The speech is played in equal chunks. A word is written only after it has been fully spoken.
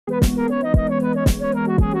Good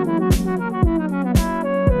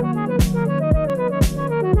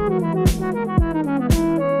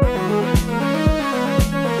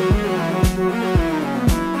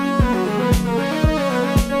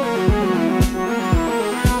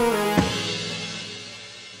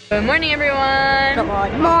morning, everyone. Good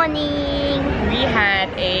morning. We had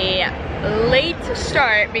a late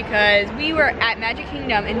start because we were at Magic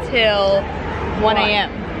Kingdom until 1 a.m.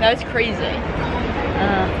 That was crazy.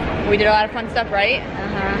 We did a lot of fun stuff, right?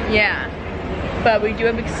 Yeah. But we do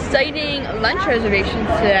have exciting lunch reservations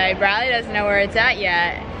today. Bradley doesn't know where it's at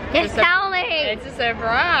yet. Just tell me. It's a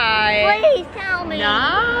surprise. Please tell me.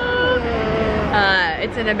 No.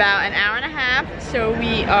 It's in about an hour and a half, so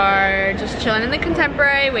we are just chilling in the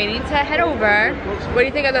Contemporary, waiting to head over. What do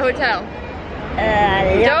you think of the hotel?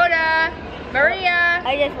 Dota, Maria.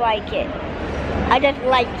 I just like it. I just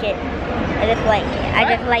like it. I just like it. I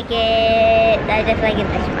just like it. I just like it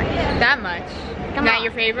this much. That much? Come Not on.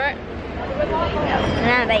 your favorite? No,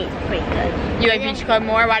 but it's pretty good. You like Beach Club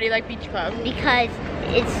more? Why do you like Beach Club? Because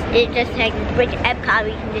it just like with Epcot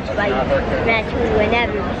we can just like run to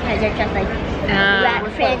whenever because they're just like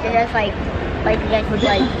friends are just like just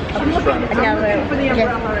like another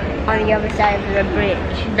just on the other side of the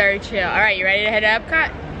bridge. Very chill. All right, you ready to head to Epcot?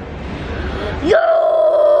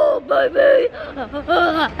 Yo, baby!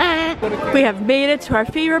 We have made it to our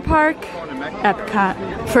favorite park, Epcot.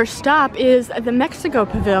 First stop is the Mexico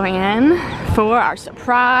Pavilion for our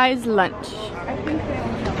surprise lunch.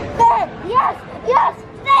 Yes! Yes!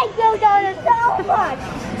 Thank you, Donna, so much!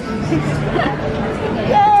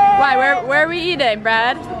 Why? Where are we eating,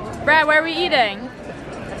 Brad? Brad, where are we eating?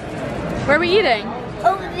 Where are we eating?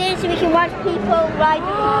 Over there so we can watch people ride the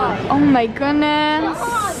ride. Oh my goodness.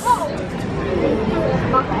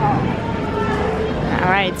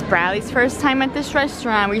 Alright, it's Bradley's first time at this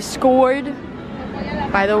restaurant. We scored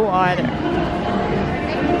by the water.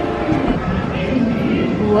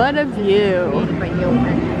 What a view.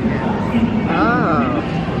 Oh.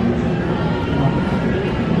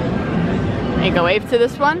 You go wave to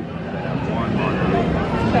this one.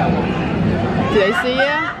 Do they see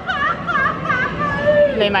you?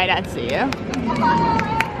 They might not see you.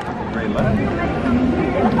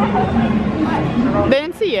 They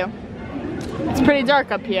didn't see you. It's pretty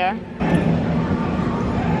dark up here.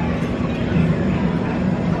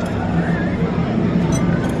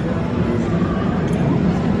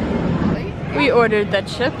 We ordered the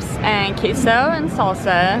chips and queso and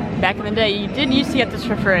salsa. Back in the day, you used to get this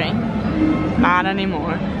for free. Not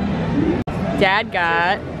anymore. Dad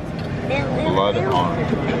got blood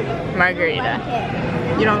orange margarita.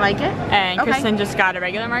 You don't like it? And Okay. Kristen just got a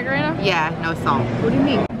regular margarita. Yeah, no salt. What do you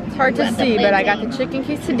mean? It's hard to see, but I got the chicken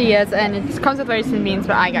quesadillas and it comes with rice and beans,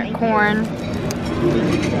 but I got corn.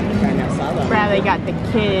 Bradley got the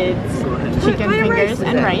kids chicken fingers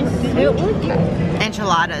and rice.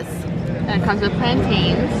 Enchiladas, And it comes with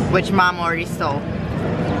plantains. which Mom already stole.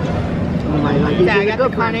 Dad got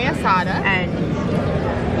the carne asada. And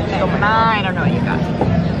I don't know what you got.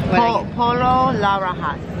 Polo La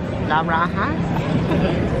Rajas. La Rajas?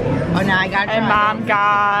 Oh no, I got And Mom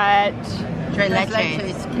got... tres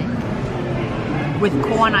leches. With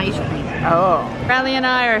corn ice cream. Oh. Bradley and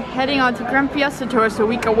I are heading on to Gran Fiesta Tour so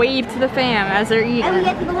we can wave to the fam as they're eating. And we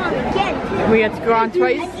get to go on again. We get to go on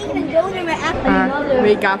twice. And even Donna after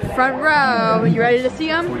We got front row. You ready to see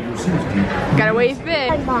them? Gotta wave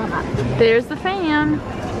big. There's the fam.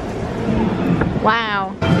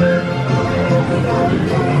 Wow.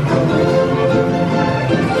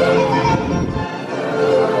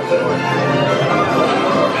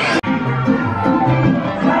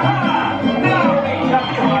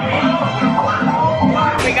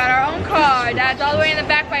 We got our own car. Dad's all the way in the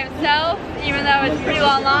back by himself, even though it's a pretty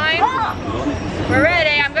long line. We're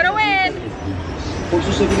ready. I'm gonna win.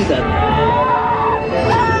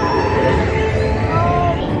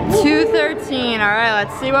 213. All right,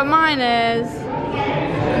 let's see what mine is.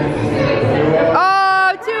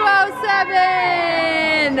 Oh,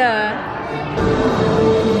 207.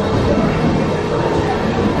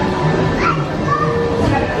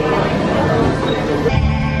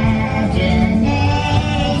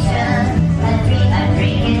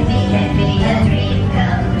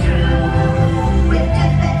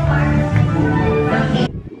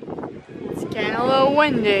 It's getting a little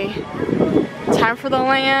windy. Time for the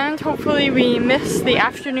land. Hopefully we miss the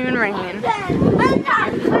afternoon rain.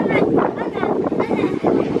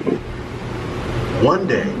 One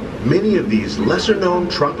day, many of these lesser-known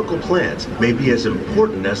tropical plants may be as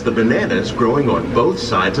important as the bananas growing on both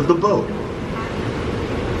sides of the boat.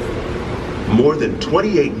 More than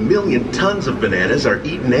 28 million tons of bananas are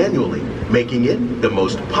eaten annually, making it the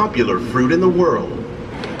most popular fruit in the world.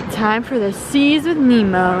 Time for the Seas with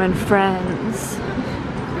Nemo and friends.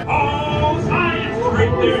 Oh, science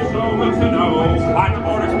street, there's so much to know. Like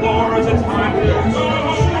aboard explorers, it's time to go.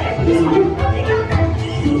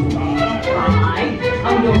 Hi,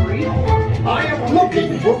 I'm Dory. I am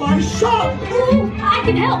looking for my son. Oh, I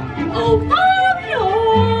can help. Oh, Fabio!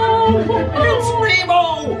 It's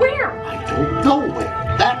Nemo. Where? I don't know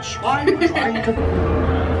where. That's why I'm trying to...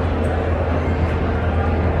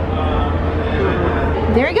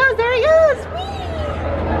 There he goes, there he goes.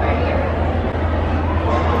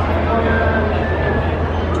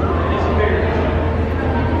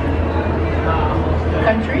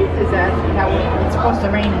 Country? Is that how it's supposed to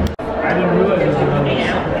rain? I didn't realize it was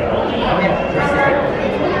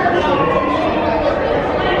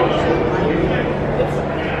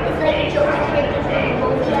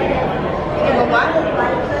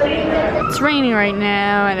It's raining right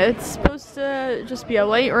now, and it's supposed to just be a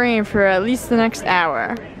light rain for at least the next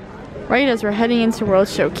hour, right as we're heading into World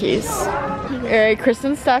Showcase. Alright,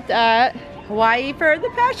 Kristen stopped at Hawaii for the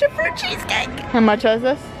passion fruit cheesecake. how much was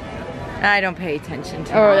this? I don't pay attention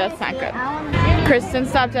to Oh, that's not good. Kristen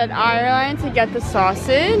stopped at Ireland to get the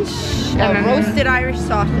sausage. And then roasted Irish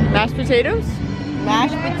sausage, mashed potatoes.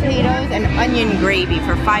 mashed potatoes, and onion gravy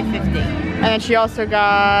for $5.50. And then she also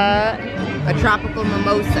got A tropical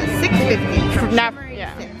mimosa, $6.50 from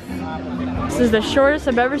yeah. This is the shortest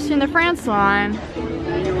I've ever seen the France line.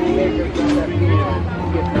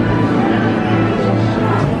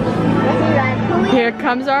 Here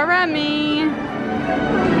comes our Remy.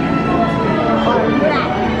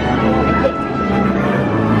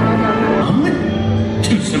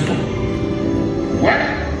 Too simple. What?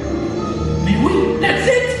 Mais oui, that's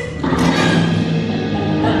it.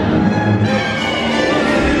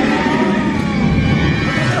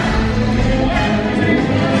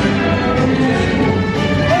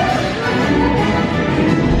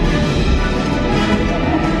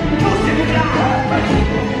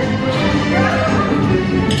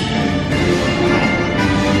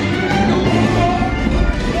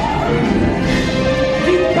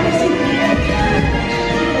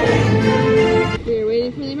 We're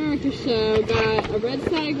waiting for the America show. Got a red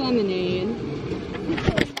stag lemonade.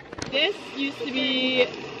 This used to be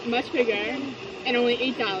much bigger and only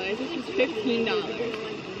 $8. This was $15.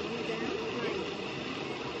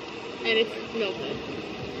 And it's melted.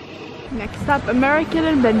 Next up, American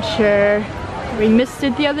Adventure. We missed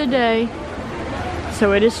it the other day,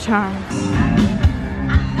 so it is time.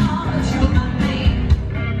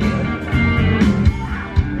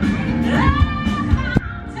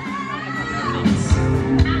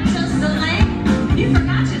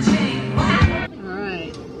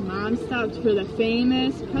 For the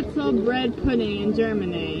famous pretzel bread pudding in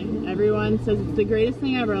Germany. Everyone says it's the greatest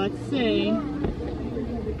thing ever. Let's see.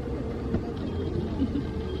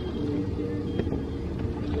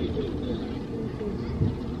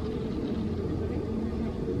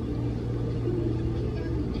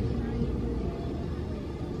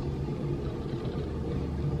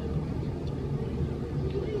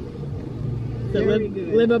 So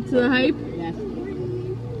live up to the hype? Yes.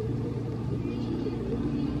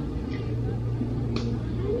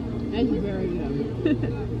 That's very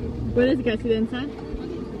good. What is it? Can I see the inside?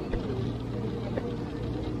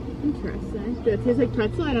 Interesting. Does it taste like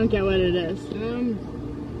pretzel? I don't get what it is.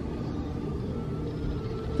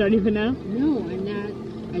 Don't even know? No, I'm not.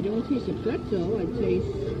 I don't taste a pretzel. I taste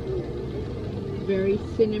very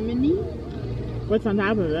cinnamony. What's on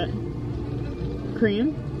top of it?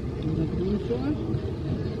 Cream? The cream sauce.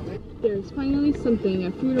 There's finally something,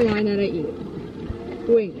 a food or wine that I eat.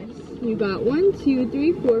 Wings. You got 1, 2,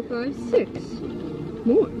 3, 4, 5, 6.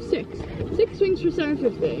 More, 6. 6 wings for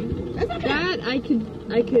 $7.50. That I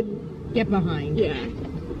could Get behind. yeah.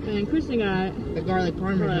 And then Kristen got The garlic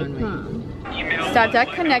parmesan wings. Stopped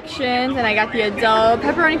at Connections, and I got the adult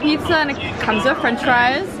pepperoni pizza, and it comes with French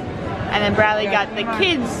fries. And then Bradley got the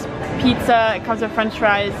kids pizza. It comes with French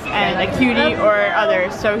fries and a cutie or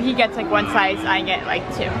others. So he gets like one size, I get like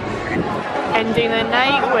 2. Ending the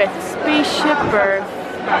night with Spaceship Earth.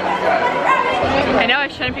 I know I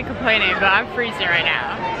shouldn't be complaining, but I'm freezing right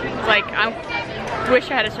now. It's like I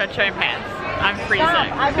wish I had a sweatshirt and pants. I'm freezing.